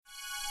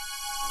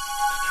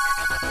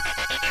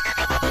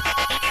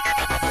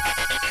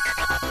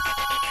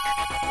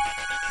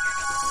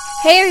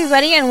Hey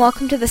everybody, and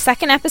welcome to the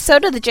second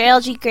episode of the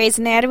JLG Grey's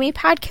Anatomy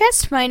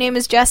podcast. My name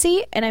is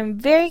Jessie, and I'm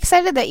very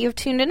excited that you've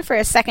tuned in for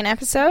a second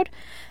episode.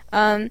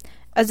 As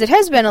it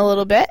has been a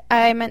little bit,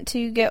 I meant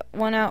to get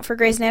one out for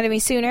Grey's Anatomy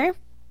sooner,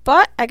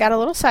 but I got a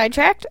little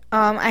sidetracked.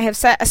 I have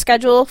set a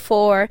schedule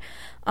for,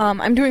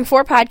 I'm doing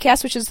 4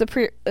 podcasts, which is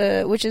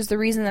the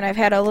reason that I've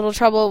had a little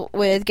trouble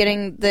with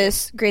getting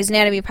this Grey's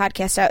Anatomy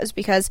podcast out, is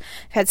because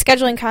I've had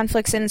scheduling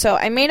conflicts, and so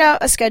I made out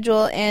a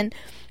schedule, and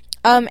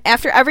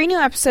after every new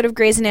episode of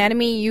Grey's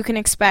Anatomy, you can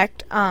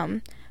expect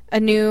a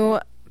new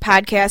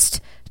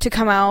podcast to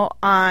come out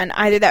on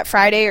either that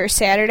Friday or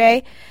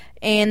Saturday.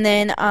 And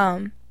then,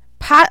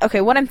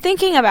 what I'm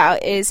thinking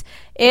about is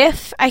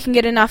if I can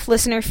get enough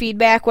listener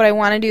feedback, what I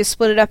want to do is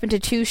split it up into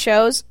 2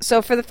 shows.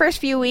 So for the first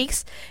few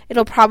weeks,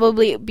 it'll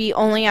probably be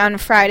only on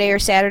Friday or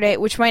Saturday,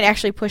 which might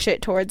actually push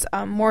it towards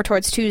more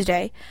towards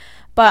Tuesday.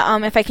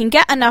 But if I can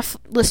get enough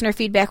listener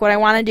feedback, what I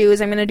want to do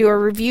is I'm going to do a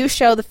review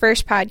show, the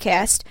first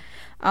podcast,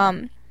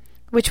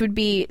 which would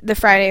be the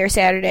Friday or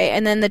Saturday.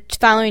 And then the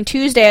following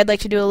Tuesday, I'd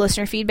like to do a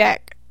listener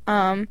feedback,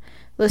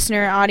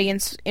 listener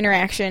audience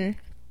interaction.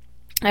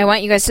 I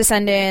want you guys to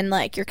send in,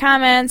 like, your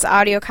comments,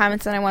 audio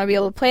comments, and I want to be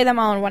able to play them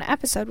all in one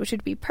episode, which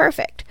would be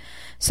perfect.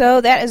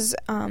 So that is,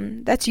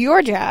 that's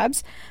your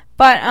jobs.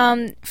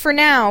 But for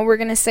now, we're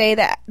going to say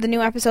that the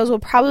new episodes will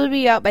probably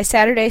be out by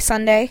Saturday,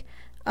 Sunday,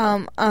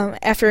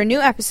 after a new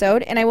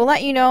episode, and I will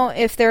let you know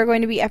if there are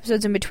going to be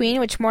episodes in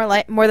between, which more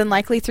than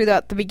likely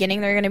throughout the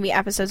beginning there are going to be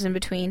episodes in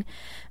between,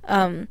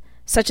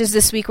 such as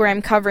this week where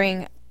I'm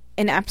covering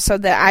an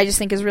episode that I just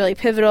think is really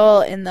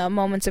pivotal in the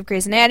moments of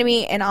Grey's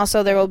Anatomy, and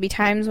also there will be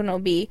times when it will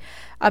be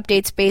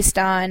updates based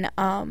on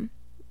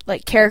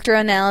like character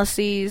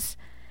analyses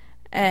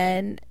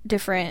and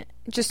different,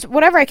 just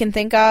whatever I can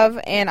think of,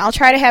 and I'll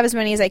try to have as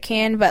many as I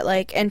can, but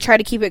and try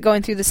to keep it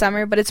going through the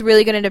summer, but it's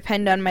really going to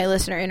depend on my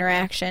listener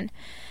interaction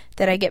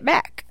that I get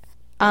back,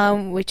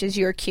 which is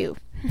your cue.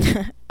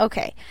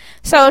 Okay,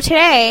 so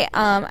today,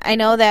 I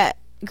know that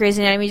Grey's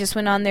Anatomy just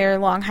went on their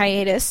long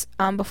hiatus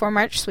before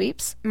March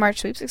sweeps,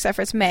 except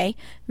for it's May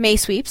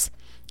sweeps,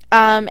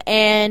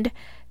 and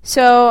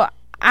so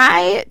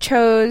I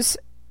chose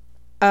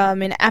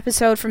an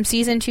episode from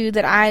season 2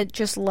 that I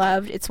just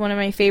loved. It's one of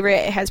my favorite.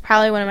 It has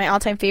probably one of my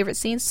all-time favorite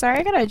scenes. Sorry,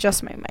 I gotta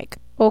adjust my mic.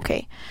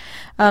 Okay.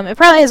 It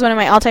probably has one of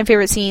my all-time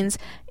favorite scenes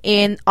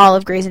in all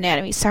of Grey's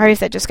Anatomy. Sorry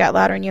if that just got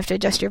louder and you have to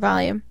adjust your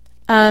volume.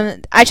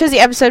 I chose the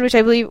episode, which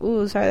I believe...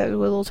 Ooh, sorry, that was a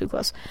little too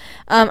close.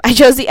 I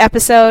chose the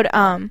episode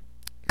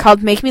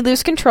called Make Me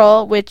Lose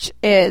Control, which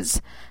is,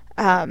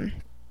 I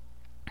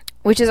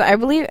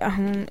believe...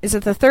 is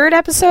it the 3rd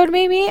episode,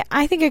 maybe?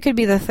 I think it could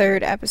be the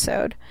 3rd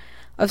episode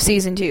of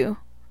season 2.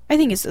 I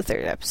think it's the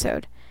 3rd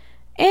episode.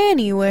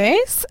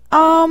 Anyways,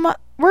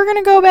 we're going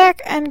to go back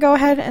and go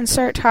ahead and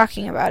start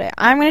talking about it.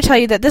 I'm going to tell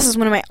you that this is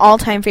one of my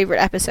all-time favorite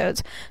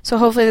episodes, so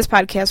hopefully this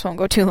podcast won't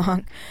go too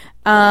long.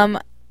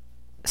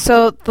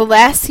 So the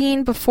last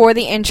scene before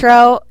the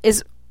intro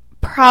is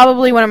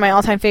probably one of my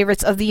all-time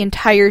favorites of the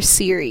entire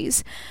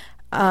series.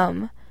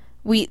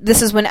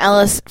 This is when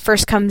Ellis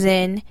first comes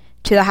in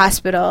to the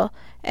hospital,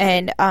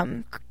 and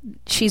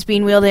she's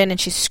being wheeled in, and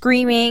she's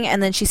screaming,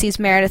 and then she sees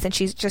Meredith, and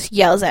she just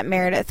yells at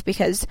Meredith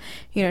because,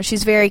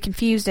 she's very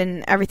confused,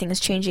 and everything is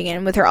changing,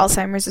 and with her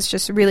Alzheimer's, it's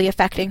just really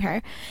affecting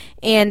her.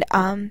 And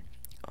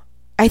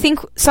I think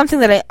something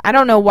that I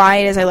don't know why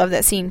it is I love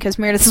that scene, because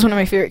Meredith is one of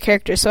my favorite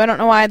characters, so I don't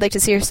know why I'd like to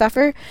see her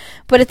suffer,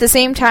 but at the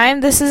same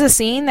time, this is a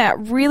scene that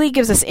really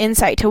gives us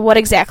insight to what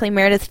exactly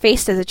Meredith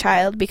faced as a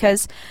child,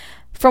 because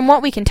from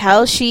what we can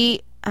tell,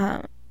 she...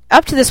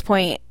 up to this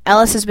point,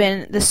 Ellis has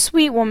been this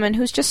sweet woman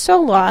who's just so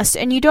lost,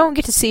 and you don't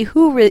get to see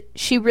who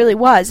she really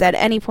was at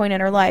any point in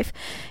her life.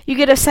 You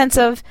get a sense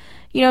of,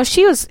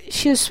 she was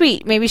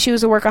sweet. Maybe she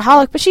was a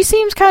workaholic, but she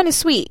seems kind of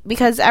sweet,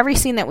 because every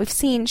scene that we've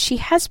seen, she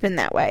has been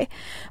that way.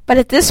 But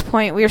at this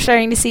point, we are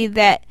starting to see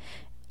that,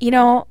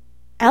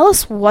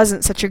 Ellis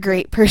wasn't such a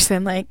great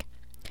person.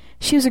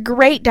 She was a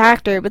great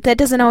doctor, but that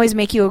doesn't always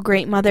make you a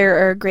great mother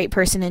or a great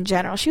person in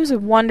general. She was a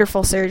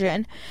wonderful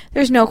surgeon.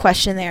 There's no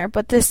question there,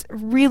 but this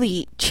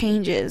really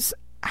changes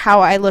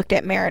how I looked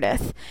at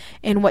Meredith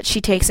and what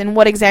she takes and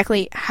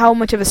how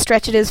much of a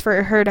stretch it is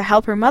for her to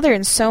help her mother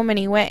in so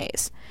many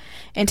ways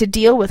and to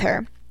deal with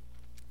her.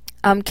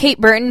 Kate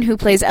Burton, who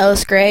plays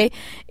Ellis Grey,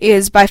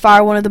 is by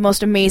far one of the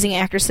most amazing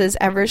actresses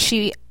ever.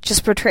 She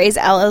just portrays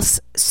Ellis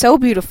so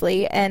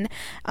beautifully, and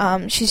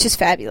she's just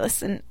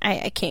fabulous, and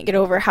I can't get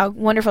over how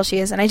wonderful she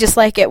is, and I just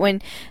like it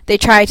when they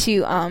try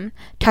to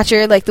touch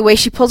her, the way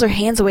she pulls her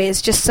hands away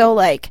is just so,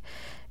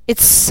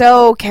 it's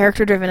so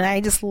character-driven, and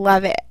I just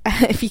love it.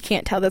 If you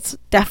can't tell, that's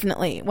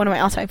definitely one of my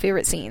all-time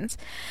favorite scenes.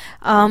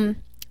 And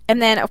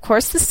then, of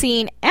course, the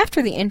scene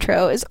after the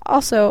intro is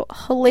also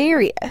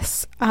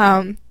hilarious.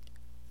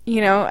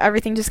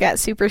 Everything just got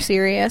super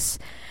serious.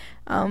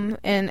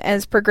 And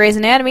as per Grey's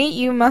Anatomy,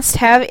 you must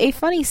have a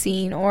funny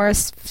scene or a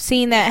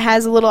scene that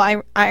has a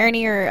little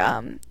irony or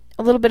a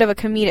a little bit of a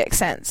comedic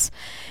sense.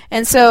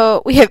 And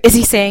so we have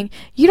Izzy saying,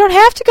 you don't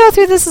have to go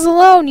through this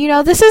alone.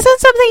 This isn't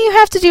something you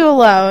have to do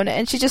alone.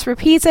 And she just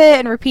repeats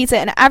it,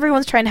 and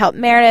everyone's trying to help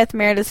Meredith.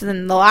 Meredith is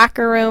in the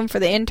locker room for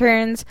the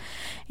interns.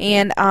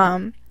 And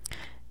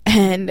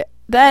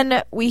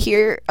then we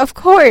hear, of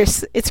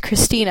course, it's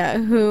Christina,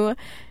 who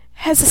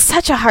has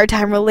such a hard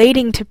time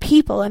relating to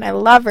people, and I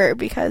love her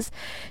because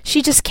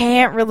she just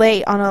can't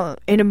relate on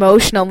an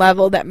emotional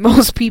level that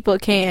most people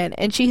can.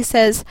 And she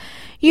says,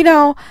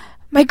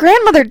 my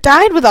grandmother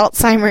died with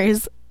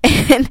Alzheimer's,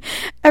 and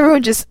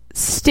everyone just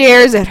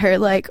stares at her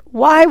like,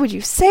 why would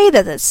you say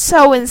that? That's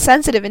so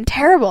insensitive and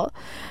terrible.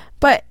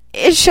 But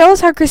it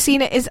shows how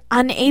Christina is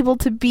unable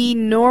to be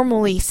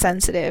normally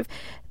sensitive.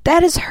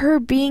 That is her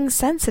being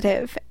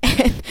sensitive.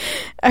 And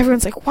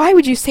everyone's like, why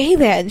would you say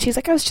that? And she's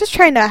like, I was just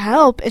trying to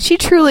help. And she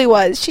truly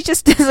was. She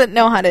just doesn't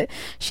know how to,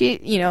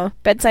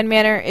 bedside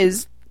manner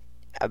is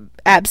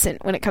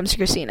absent when it comes to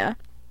Christina.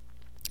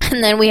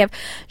 And then we have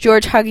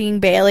George hugging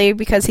Bailey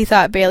because he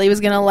thought Bailey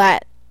was going to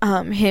let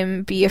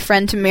him be a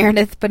friend to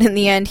Meredith, but in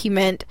the end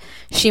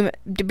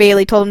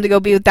Bailey told him to go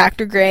be with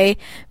Dr. Gray,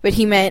 but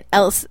he meant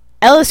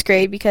Ellis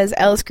Gray because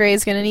Ellis Gray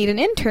is going to need an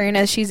intern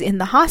as she's in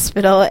the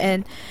hospital.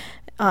 And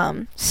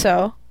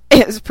so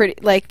it was pretty,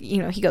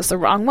 he goes the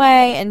wrong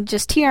way, and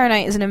just T.R.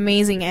 Knight is an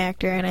amazing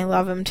actor, and I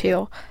love him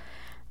too.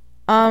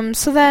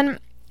 So then,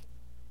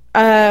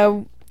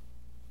 I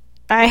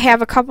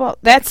have a couple,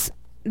 this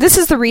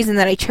is the reason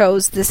that I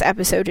chose this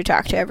episode to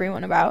talk to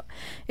everyone about,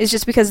 is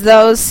just because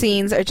those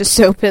scenes are just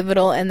so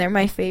pivotal, and they're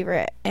my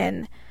favorite,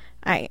 and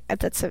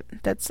that's it.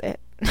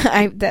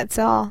 That's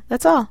all.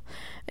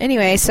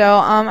 Anyway, so,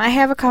 I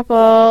have a couple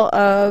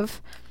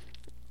of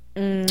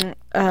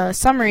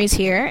summaries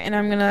here, and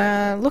I'm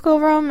gonna look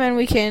over them and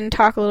we can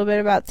talk a little bit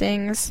about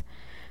things.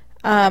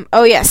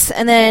 Oh yes,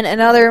 and then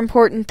another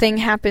important thing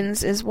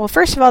happens is, well,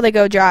 first of all, they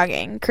go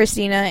jogging,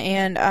 Christina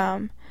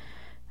and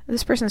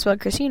this person spelled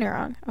Christina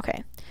wrong.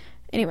 Okay.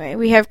 Anyway,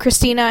 we have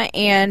Christina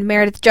and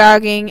Meredith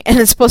jogging, and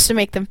it's supposed to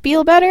make them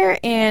feel better,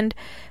 and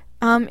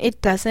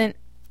it doesn't,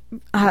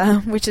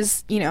 which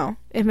is,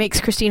 it makes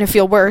Christina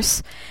feel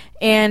worse.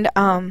 And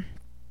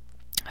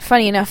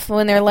funny enough,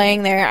 when they're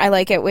laying there, I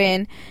like it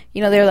when,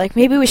 they're like,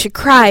 maybe we should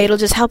cry, it'll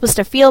just help us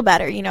to feel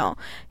better,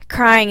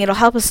 crying, it'll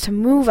help us to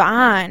move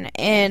on.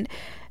 And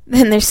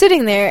then they're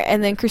sitting there,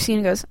 and then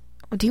Christina goes,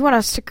 well, do you want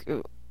us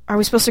to, are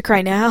we supposed to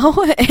cry now?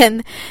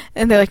 and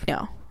they're like,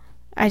 no.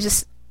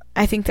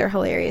 I think they're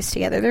hilarious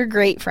together. They're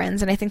great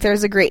friends, and I think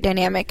there's a great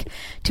dynamic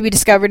to be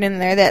discovered in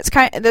there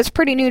that's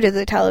pretty new to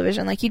the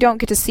television. Like, you don't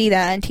get to see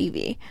that on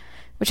TV,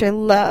 which I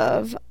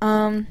love.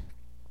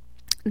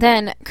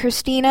 Then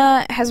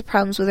Christina has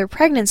problems with her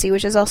pregnancy,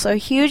 which is also a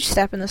huge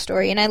step in the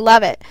story, and I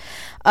love it.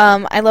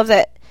 I love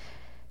that,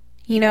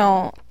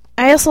 I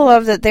also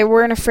love that they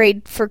weren't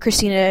afraid for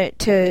Christina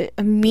to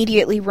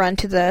immediately run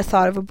to the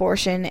thought of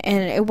abortion,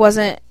 and it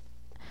wasn't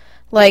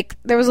like,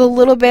 there was a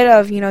little bit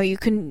of,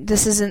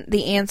 this isn't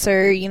the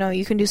answer,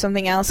 you can do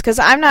something else, because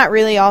I'm not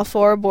really all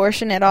for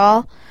abortion at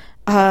all,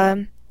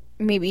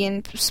 maybe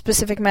in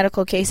specific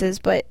medical cases,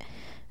 but,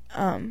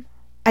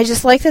 I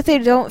just like that they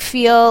don't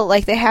feel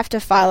like they have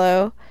to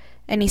follow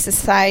any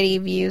society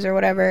views or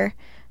whatever,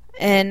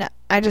 and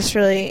I just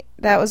really,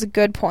 that was a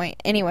good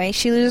point. Anyway,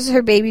 she loses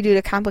her baby due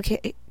to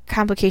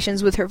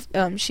complications with her,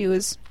 she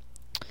was,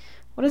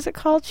 what is it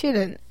called? She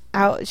had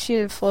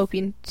a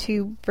fallopian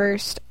tube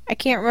burst. I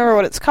can't remember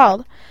what it's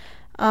called.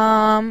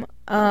 I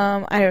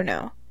don't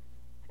know.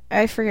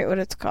 I forget what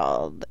it's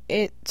called.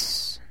 I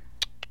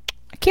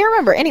can't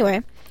remember.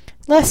 Anyway,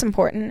 less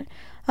important.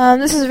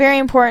 This is a very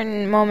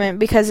important moment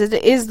because it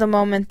is the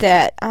moment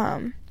that,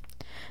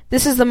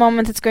 this is the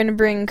moment that's going to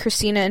bring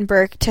Christina and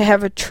Burke to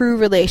have a true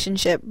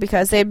relationship,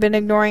 because they've been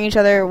ignoring each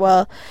other.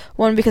 Well,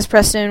 one, because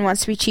Preston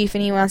wants to be chief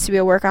and he wants to be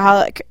a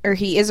workaholic, or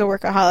he is a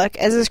workaholic,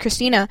 as is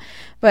Christina,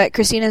 but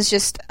Christina's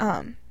just,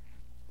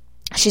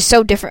 she's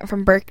so different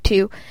from Burke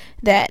too,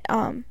 that,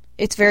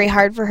 it's very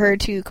hard for her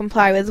to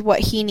comply with what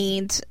he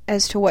needs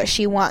as to what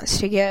she wants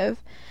to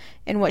give,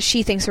 and what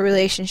she thinks a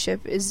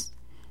relationship is,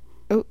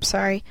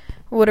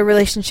 what a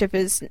relationship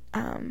is,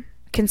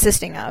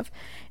 consisting of.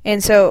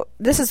 And so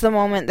this is the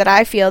moment that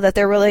I feel that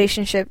their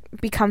relationship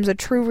becomes a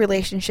true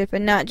relationship,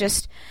 and not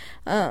just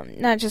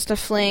a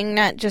fling,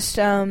 not just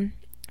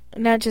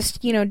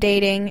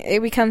dating.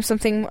 It becomes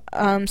something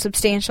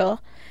substantial.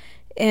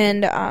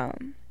 And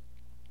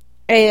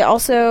I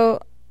also,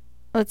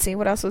 let's see,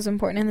 what else was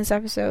important in this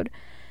episode?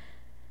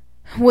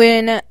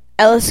 When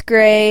Ellis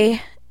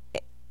Gray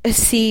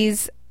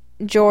sees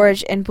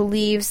George and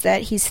believes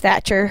that he's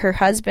Thatcher, her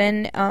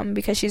husband,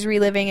 because she's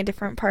reliving a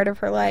different part of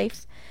her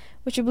life,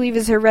 which I believe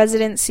is her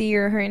residency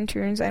or her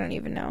interns. I don't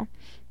even know.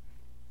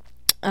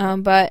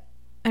 But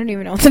I don't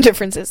even know what the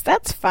difference is.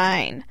 That's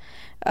fine.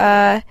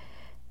 Let's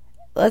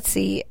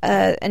see.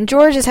 And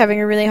George is having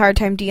a really hard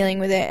time dealing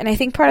with it. And I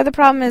think part of the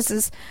problem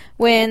is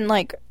when,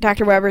 like,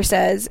 Dr. Weber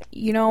says,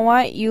 you know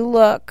what? You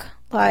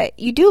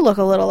do look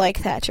a little like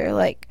Thatcher.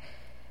 Like,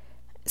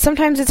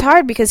 sometimes it's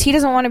hard because he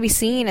doesn't want to be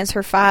seen as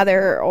her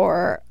father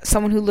or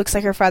someone who looks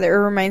like her father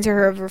or reminds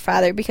her of her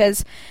father,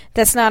 because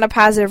that's not a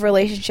positive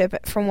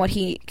relationship from what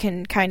he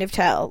can kind of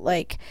tell.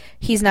 Like,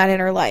 he's not in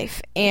her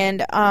life.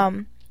 And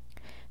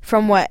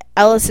from what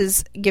Ellis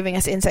is giving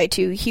us insight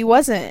to, he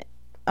wasn't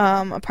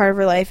a part of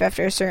her life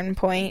after a certain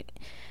point.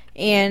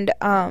 And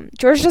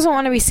George doesn't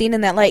want to be seen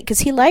in that light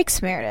because he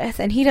likes Meredith,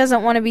 and he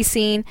doesn't want to be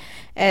seen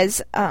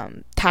as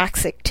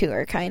toxic to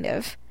her, kind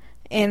of.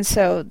 And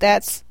so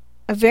that's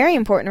a very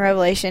important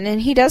revelation,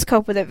 and he does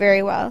cope with it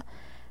very well.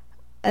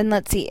 And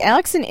let's see,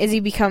 Alex and Izzy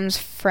become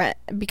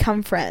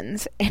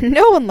friends, and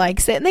no one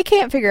likes it, and they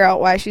can't figure out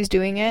why she's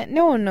doing it.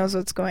 No one knows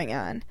what's going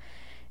on.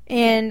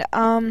 And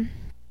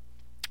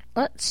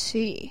let's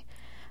see,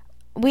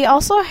 we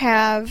also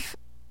have,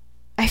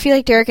 I feel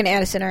like Derek and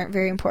Addison aren't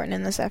very important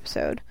in this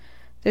episode.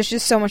 There's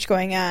just so much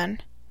going on.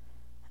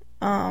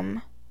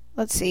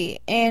 Let's see,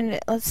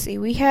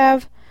 we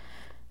have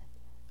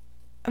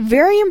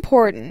very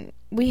important.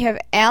 We have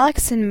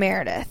Alex and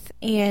Meredith,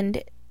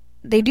 and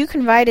they do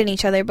confide in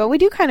each other, but we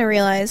do kind of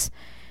realize,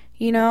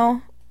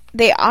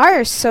 they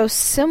are so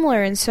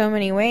similar in so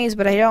many ways,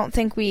 but I don't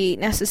think we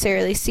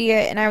necessarily see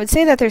it. And I would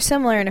say that they're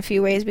similar in a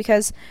few ways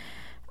because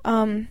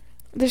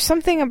there's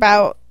something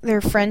about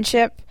their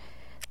friendship,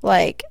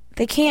 like,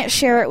 they can't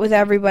share it with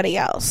everybody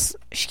else.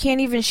 Meredith can't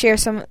even share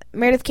some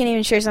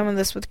of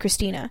this with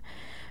Christina.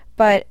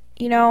 But,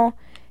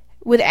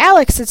 with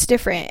Alex, it's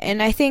different,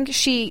 and I think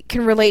she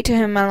can relate to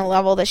him on a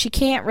level that she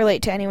can't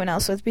relate to anyone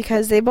else with,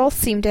 because they both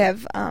seem to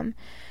have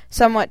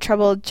somewhat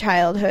troubled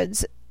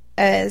childhoods,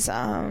 as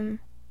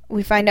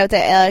we find out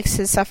that Alex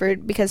has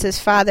suffered because his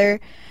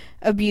father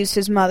abused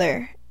his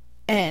mother,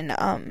 and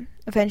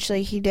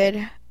eventually he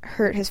did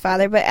hurt his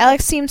father. But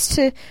Alex seems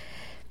to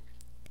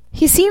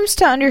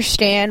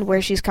understand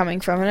where she's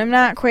coming from, and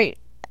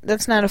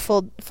that's not a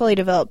fully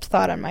developed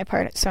thought on my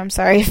part, so I'm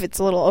sorry if it's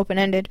a little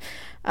open-ended.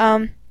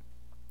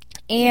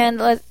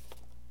 And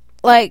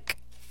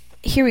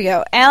here we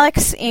go.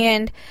 Alex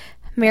and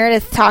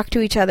Meredith talk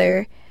to each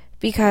other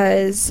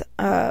because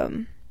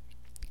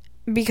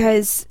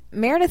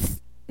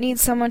Meredith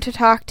needs someone to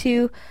talk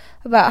to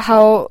about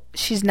how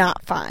she's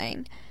not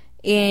fine.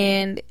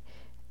 And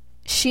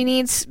she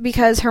needs,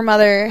 because her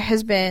mother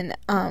has been,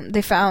 did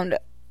they find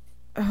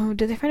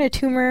a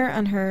tumor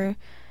on her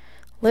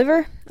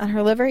liver? On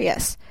her liver?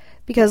 Yes.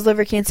 Because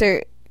liver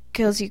cancer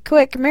kills you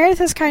quick.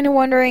 Meredith is kind of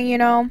wondering,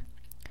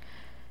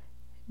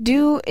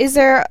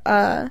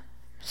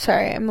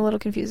 sorry, I'm a little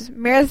confused.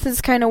 Meredith is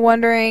kind of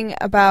wondering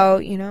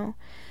about,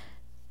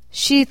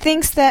 she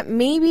thinks that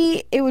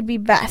maybe it would be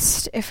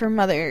best if her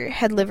mother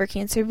had liver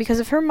cancer, because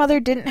if her mother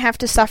didn't have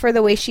to suffer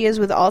the way she is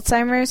with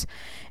Alzheimer's,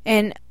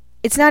 and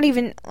it's not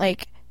even, I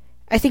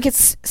think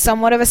it's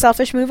somewhat of a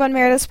selfish move on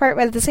Meredith's part,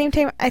 but at the same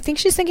time, I think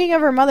she's thinking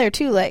of her mother,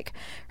 too.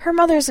 Her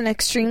mother's an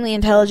extremely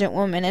intelligent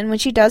woman, and when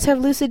she does have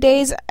lucid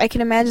days, I can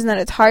imagine that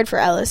it's hard for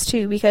Ellis,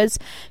 too, because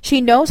she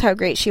knows how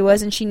great she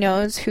was, and she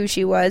knows who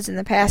she was in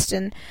the past,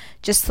 and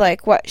just,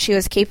 what she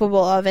was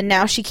capable of, and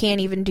now she can't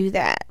even do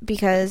that,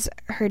 because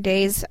her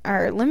days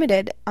are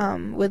limited,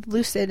 with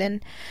lucid,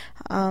 and,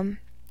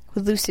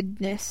 with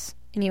lucidness,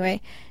 anyway.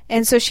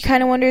 And so she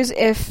kind of wonders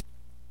if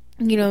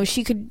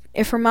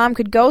if her mom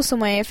could go some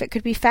way, if it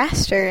could be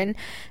faster and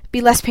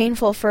be less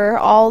painful for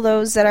all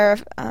those that are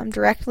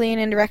directly and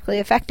indirectly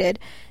affected.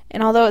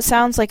 And although it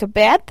sounds like a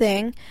bad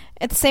thing,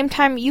 at the same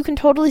time, you can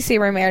totally see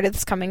where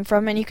Meredith's coming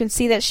from, and you can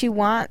see that she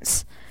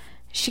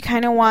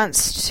kind of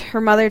wants her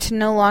mother to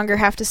no longer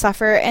have to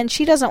suffer, and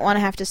she doesn't want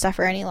to have to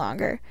suffer any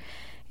longer.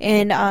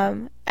 And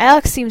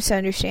Alex seems to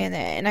understand that,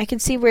 and I can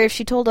see where if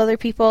she told other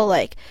people,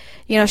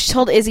 she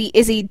told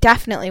Izzy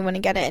definitely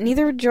wouldn't get it, and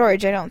neither would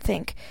George, I don't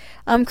think.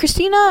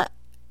 Christina,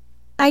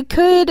 I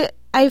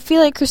feel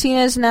like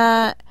Christina is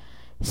not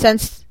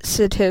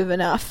sensitive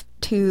enough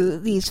to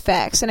these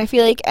facts, and I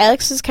feel like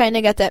Alex has kind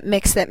of got that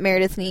mix that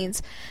Meredith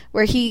needs,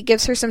 where he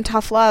gives her some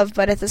tough love,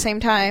 but at the same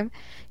time,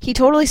 he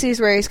totally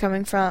sees where she's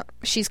coming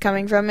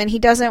from, and he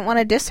doesn't want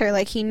to diss her.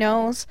 He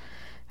knows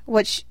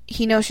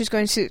he knows she's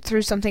going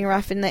through something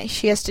rough, and that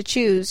she has to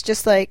choose,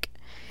 just like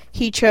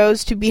he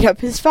chose to beat up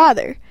his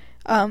father.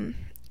 And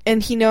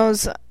he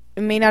knows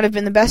it may not have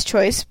been the best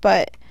choice,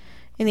 but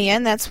in the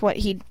end, that's what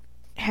he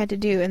had to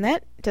do, and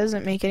that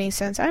doesn't make any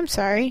sense. I'm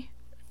sorry.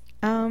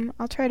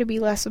 I'll try to be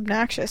less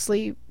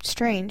obnoxiously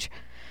strange.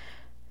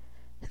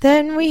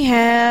 Then we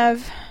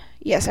have,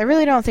 yes, I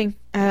really don't think,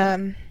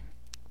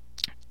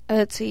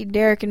 let's see,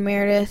 Derek and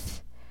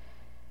Meredith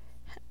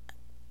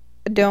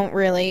don't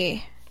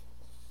really,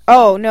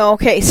 oh, no,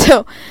 okay,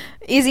 so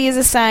Izzy is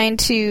assigned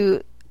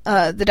to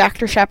the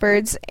Dr.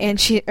 Shepherds, and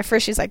at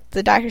first she's like,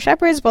 the Dr.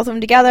 Shepherds, both of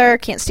them together,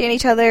 can't stand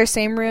each other,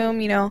 same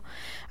room,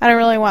 I don't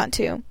really want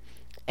to.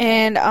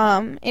 And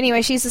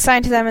anyway, she's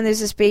assigned to them, and there's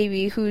this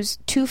baby who's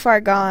too far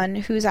gone,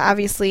 who's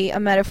obviously a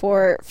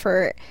metaphor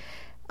for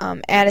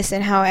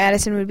Addison, how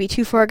Addison would be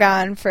too far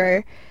gone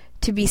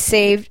to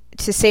save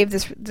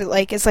this,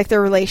 it's like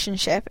their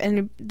relationship,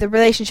 and the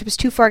relationship is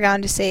too far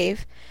gone to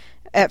save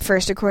at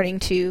first, according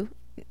to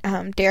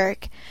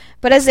Derek.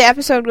 But as the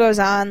episode goes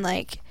on,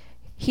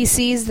 he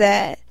sees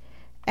that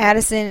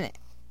Addison,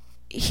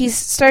 he's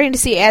starting to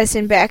see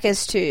Addison back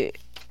as to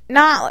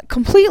not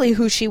completely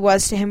who she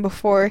was to him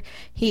before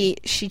she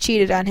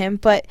cheated on him,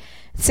 but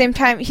at the same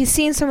time, he's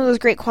seen some of those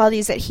great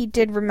qualities that he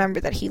did remember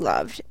that he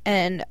loved.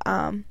 And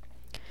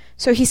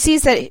so he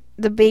sees that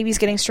the baby's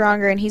getting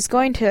stronger, and he's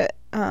going to,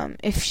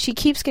 if she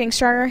keeps getting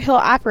stronger, he'll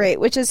operate,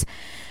 which is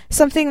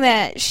something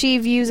that she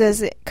views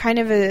as kind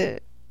of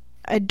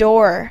a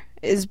door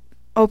is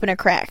open a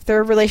crack.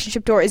 Their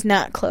relationship door is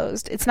not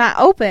closed. It's not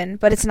open,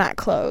 but it's not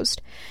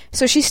closed.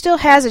 So she still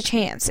has a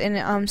chance,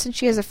 and since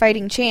she has a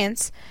fighting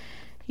chance,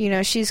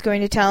 she's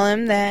going to tell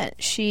him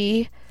that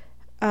she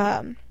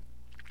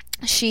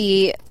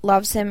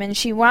loves him and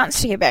she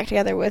wants to get back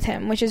together with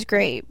him, which is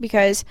great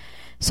because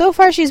so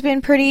far she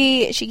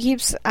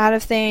keeps out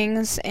of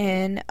things,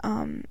 and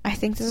I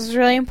think this is a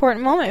really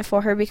important moment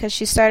for her because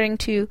she's starting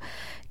to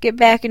get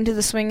back into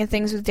the swing of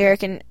things with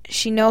Derek, and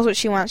she knows what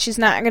she wants. She's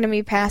not going to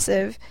be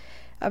passive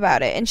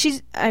about it.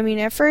 And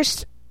at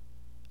first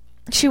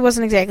she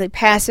wasn't exactly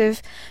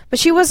passive, but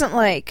she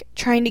wasn't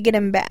trying to get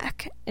him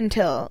back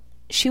until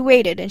she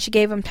waited and she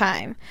gave him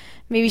time.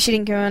 Maybe she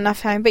didn't give him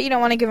enough time, but you don't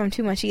want to give him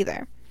too much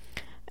either.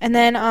 And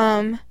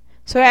then,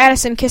 so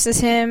Addison kisses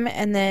him,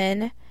 and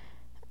then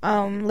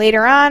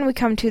later on we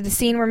come to the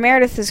scene where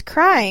Meredith is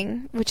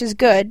crying, which is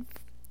good.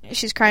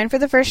 She's crying for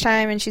the first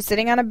time, and she's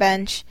sitting on a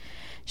bench.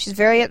 She's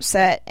very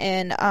upset,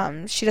 and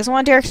she doesn't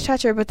want Derek to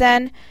touch her, but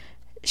then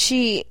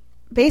she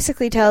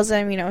basically tells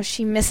him,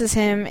 she misses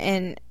him,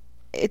 and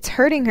it's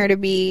hurting her to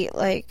be,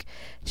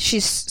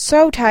 she's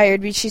so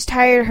tired. She's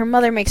tired, her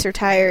mother makes her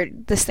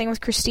tired, this thing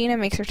with Christina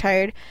makes her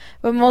tired,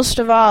 but most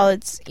of all,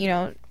 it's,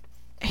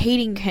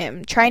 hating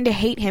him, trying to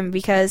hate him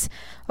because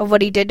of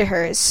what he did to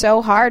her is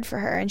so hard for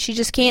her, and she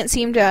just can't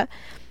seem to,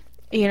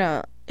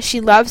 she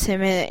loves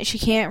him, and she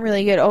can't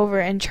really get over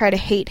and try to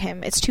hate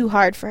him. It's too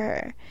hard for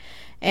her.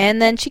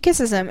 And then she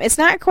kisses him. It's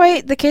not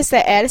quite the kiss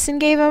that Addison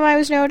gave him, I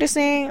was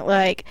noticing.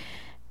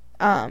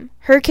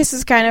 Her kiss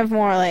is kind of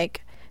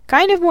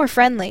more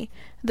friendly.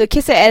 The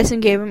kiss that Addison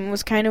gave him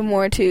was kind of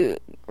more to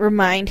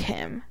remind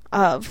him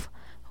of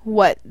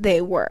what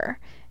they were.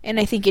 And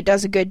I think it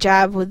does a good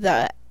job with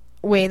the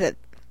way that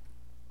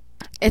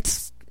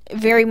it's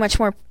very much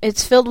more,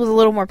 it's filled with a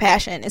little more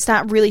passion. It's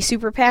not really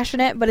super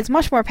passionate, but it's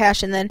much more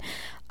passion than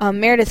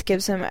Meredith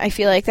gives him. I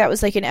feel like that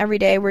was an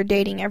everyday, we're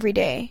dating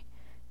everyday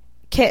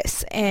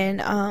kiss.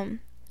 And I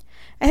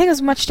think it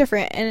was much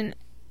different. And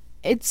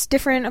it's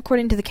different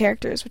according to the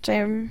characters, which I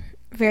am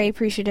very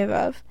appreciative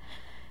of.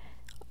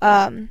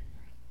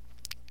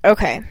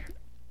 Okay.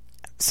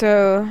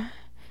 So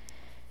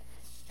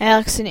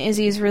Alex and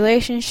Izzy's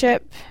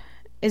relationship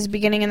is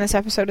beginning in this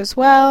episode as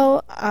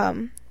well.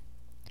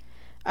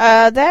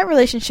 That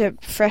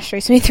relationship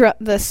frustrates me throughout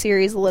the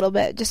series a little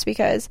bit, just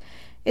because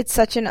it's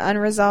such an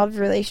unresolved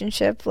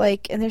relationship,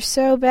 and they're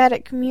so bad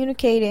at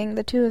communicating,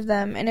 the two of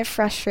them, and it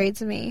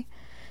frustrates me.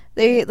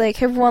 They,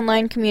 have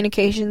one-line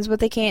communications, but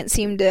they can't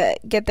seem to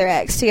get their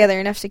acts together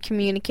enough to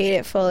communicate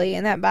it fully,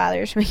 and that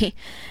bothers me.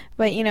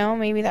 But,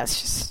 maybe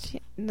that's just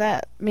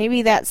that.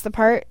 Maybe that's the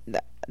part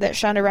that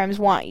Shonda Rhimes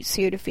wants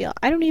you to feel.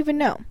 I don't even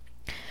know.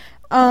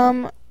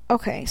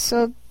 Okay,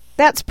 so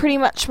that's pretty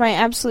much my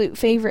absolute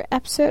favorite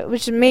episode,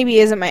 which maybe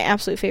isn't my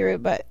absolute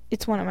favorite, but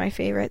it's one of my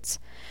favorites.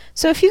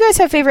 So if you guys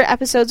have favorite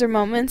episodes or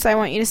moments, I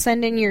want you to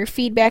send in your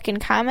feedback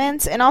and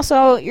comments, and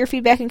also your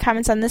feedback and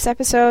comments on this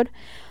episode.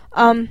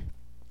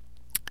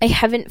 I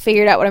haven't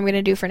figured out what I'm going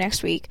to do for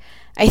next week.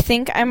 I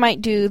think I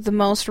might do the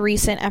most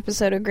recent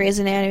episode of Grey's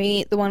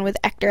Anatomy, the one with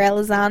Hector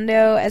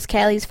Elizondo as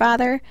Callie's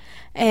father,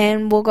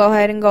 and we'll go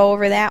ahead and go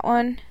over that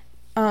one.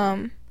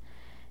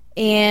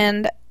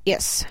 And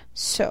yes,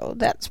 so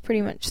that's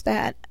pretty much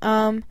that.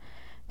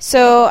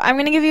 So I'm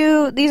going to give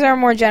you, these are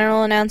more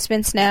general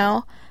announcements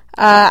now.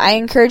 I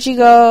encourage you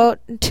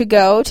to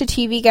go to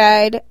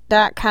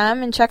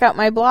tvguide.com and check out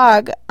my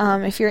blog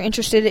if you're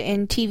interested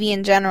in TV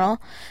in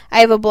general. I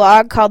have a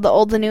blog called The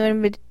Old, the New,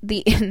 and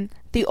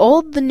The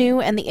Old, the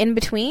New, and the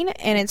In-Between,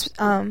 and it's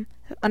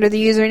under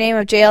the username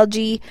of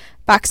JLG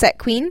Box Set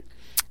Queen,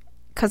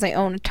 because I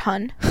own a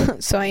ton,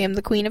 so I am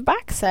the queen of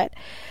box set,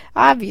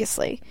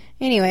 obviously.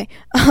 Anyway,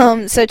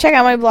 so check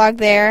out my blog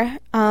there.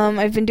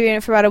 I've been doing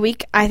it for about a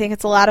week. I think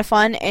it's a lot of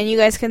fun, and you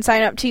guys can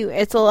sign up too.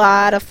 It's a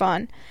lot of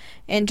fun.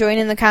 And join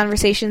in the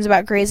conversations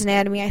about Grey's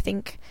Anatomy. I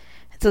think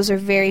those are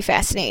very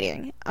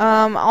fascinating.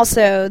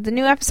 Also, the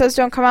new episodes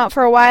don't come out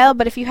for a while,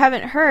 but if you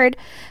haven't heard,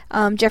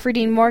 Jeffrey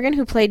Dean Morgan,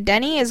 who played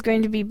Denny, is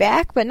going to be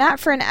back, but not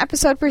for an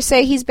episode per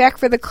se. He's back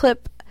for the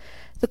clip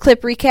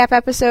recap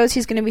episodes.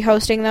 He's going to be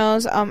hosting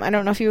those. I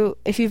don't know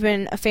if you've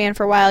been a fan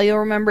for a while, you'll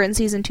remember in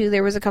season 2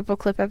 there was a couple of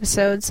clip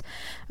episodes,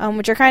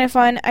 which are kind of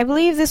fun. I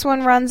believe this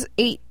one runs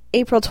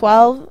April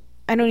 12th.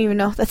 I don't even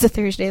know if that's a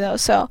Thursday though.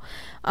 So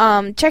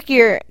check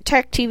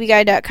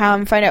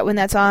tvguide.com, find out when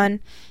that's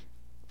on.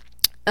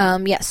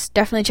 Yes,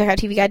 definitely check out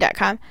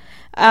tvguide.com.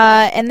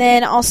 And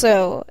then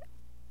also,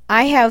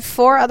 I have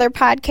 4 other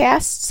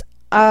podcasts.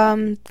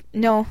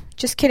 No,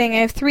 just kidding.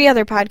 I have 3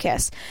 other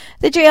podcasts.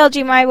 The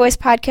JLG My Voice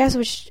podcast,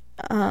 which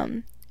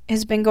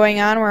has been going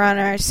on. We're on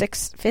our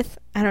 5th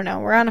I don't know,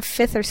 we're on a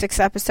 5th or 6th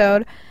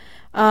episode.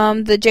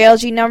 The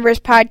JLG Numbers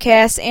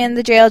podcast and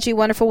the JLG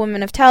Wonderful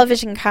Women of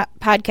Television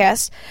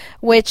podcast,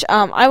 which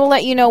I will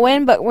let you know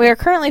when, but we're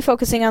currently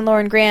focusing on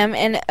Lauren Graham,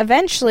 and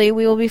eventually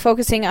we will be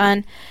focusing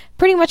on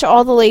pretty much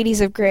all the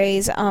ladies of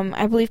Grey's.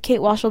 I believe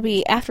Kate Walsh will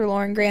be after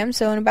Lauren Graham,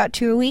 so in about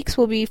 2 weeks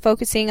we'll be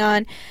focusing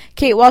on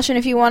Kate Walsh, and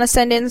if you want to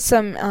send in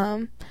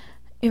some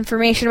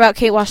information about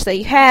Kate Walsh that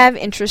you have,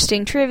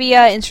 interesting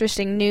trivia,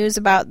 interesting news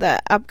about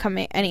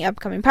any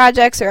upcoming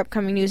projects or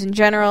upcoming news in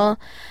general,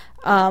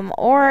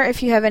 or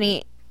if you have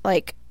any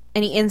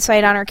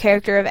insight on our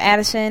character of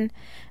Addison,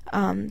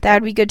 that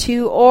would be good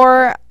too.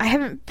 Or I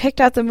haven't picked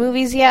out the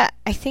movies yet.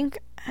 I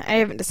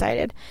haven't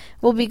decided.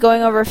 We'll be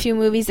going over a few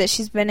movies that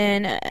she's been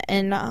in,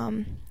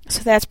 and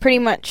so that's pretty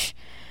much.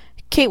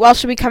 Kate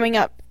Walsh will be coming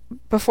up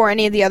before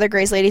any of the other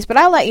Grey's ladies, but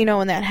I'll let you know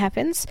when that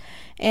happens,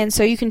 and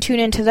so you can tune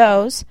into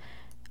those.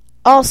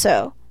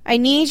 Also, I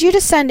need you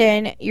to send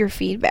in your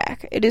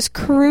feedback. It is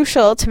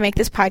crucial to make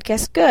this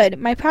podcast good.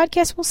 My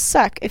podcast will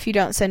suck if you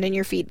don't send in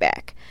your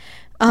feedback,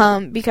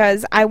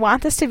 because I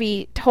want this to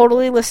be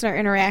totally listener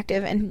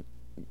interactive and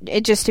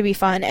it just to be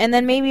fun. And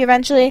then maybe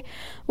eventually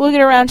we'll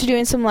get around to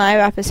doing some live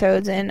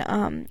episodes,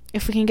 and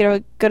if we can get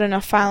a good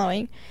enough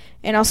following,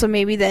 and also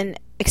maybe then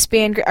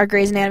expand our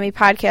Grey's Anatomy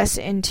podcast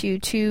into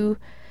two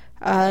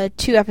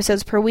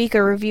episodes per week,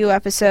 a review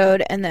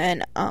episode, and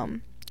then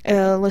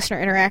a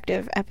listener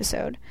interactive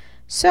episode.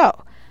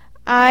 So,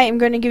 I am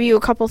going to give you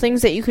a couple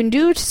things that you can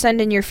do to send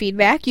in your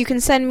feedback. You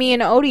can send me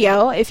an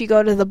audio if you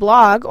go to the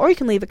blog, or you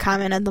can leave a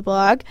comment on the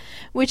blog,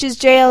 which is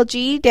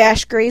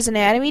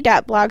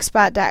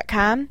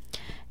jlg-greysanatomy.blogspot.com.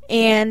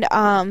 And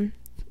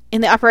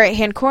in the upper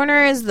right-hand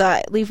corner is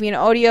the leave me an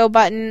audio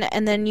button,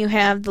 and then you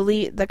have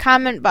the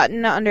comment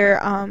button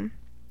under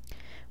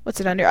what's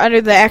it under?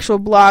 Under the actual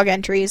blog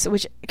entries,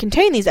 which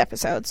contain these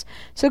episodes.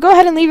 So go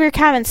ahead and leave your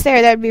comments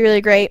there. That would be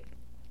really great.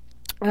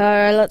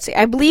 Let's see.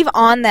 I believe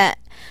on the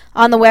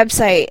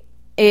website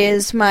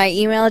is my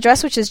email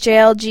address, which is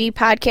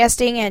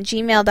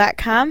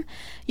jlgpodcasting@gmail.com.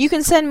 You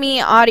can send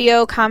me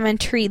audio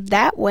commentary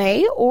that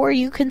way, or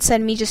you can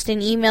send me just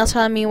an email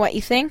telling me what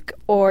you think,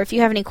 or if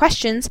you have any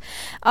questions.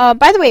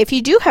 By the way, if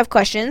you do have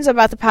questions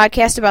about the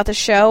podcast, about the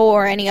show,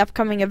 or any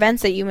upcoming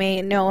events that you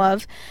may know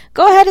of,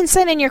 go ahead and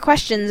send in your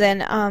questions,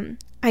 and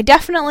I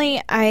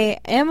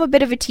am a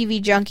bit of a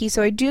TV junkie,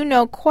 so I do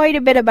know quite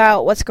a bit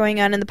about what's going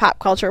on in the pop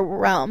culture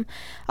realm.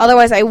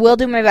 Otherwise, I will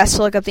do my best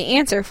to look up the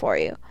answer for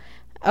you.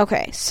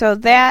 Okay, so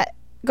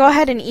go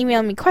ahead and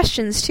email me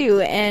questions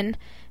too, and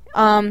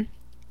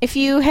if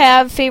you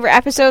have favorite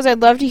episodes,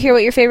 I'd love to hear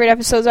what your favorite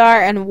episodes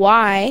are and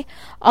why.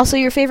 Also,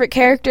 your favorite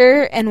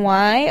character and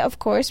why, of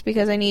course,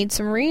 because I need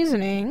some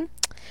reasoning.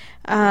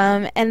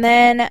 And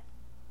then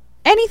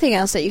anything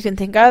else that you can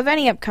think of,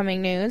 any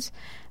upcoming news.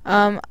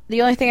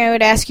 The only thing I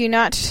would ask you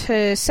not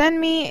to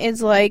send me is,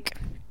 the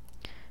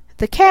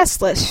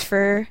cast list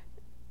for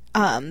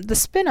the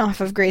spin-off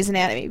of Grey's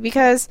Anatomy,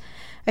 because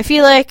I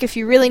feel like if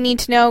you really need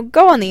to know,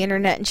 go on the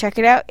internet and check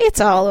it out.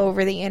 It's all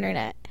over the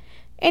internet.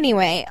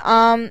 Anyway,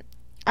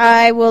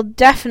 I will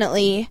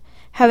definitely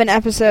have an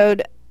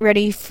episode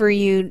ready for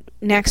you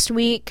next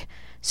week,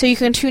 so you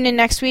can tune in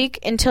next week.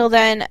 Until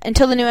then,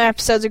 until the new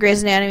episodes of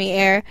Grey's Anatomy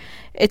air,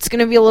 it's going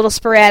to be a little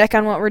sporadic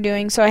on what we're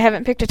doing, so I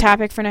haven't picked a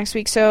topic for next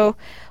week. So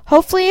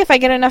hopefully if I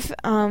get enough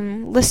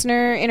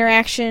listener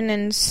interaction,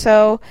 and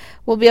so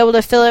we'll be able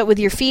to fill it with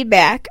your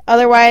feedback.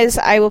 Otherwise,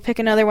 I will pick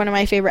another one of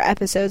my favorite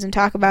episodes and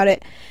talk about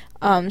it.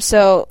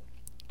 So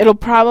it'll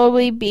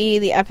probably be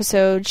the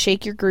episode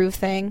Shake Your Groove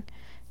thing,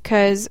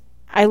 because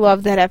I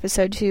love that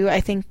episode too.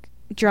 I think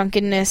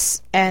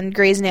drunkenness and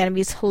Grey's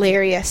Anatomy is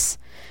hilarious,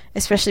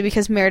 especially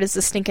because Meredith's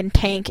a stinking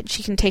tank and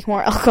she can take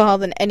more alcohol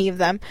than any of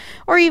them,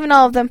 or even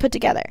all of them put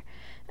together.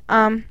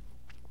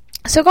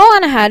 So go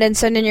on ahead and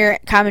send in your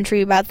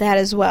commentary about that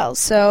as well.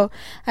 So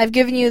I've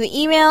given you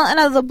the email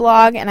and the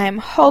blog, and I'm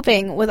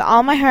hoping with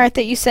all my heart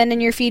that you send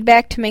in your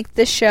feedback to make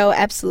this show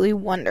absolutely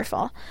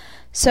wonderful.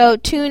 So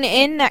tune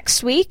in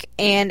next week,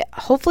 and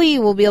hopefully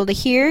you will be able to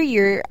hear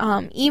your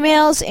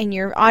emails and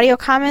your audio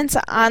comments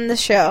on the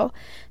show.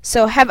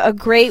 So have a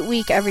great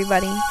week,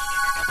 everybody.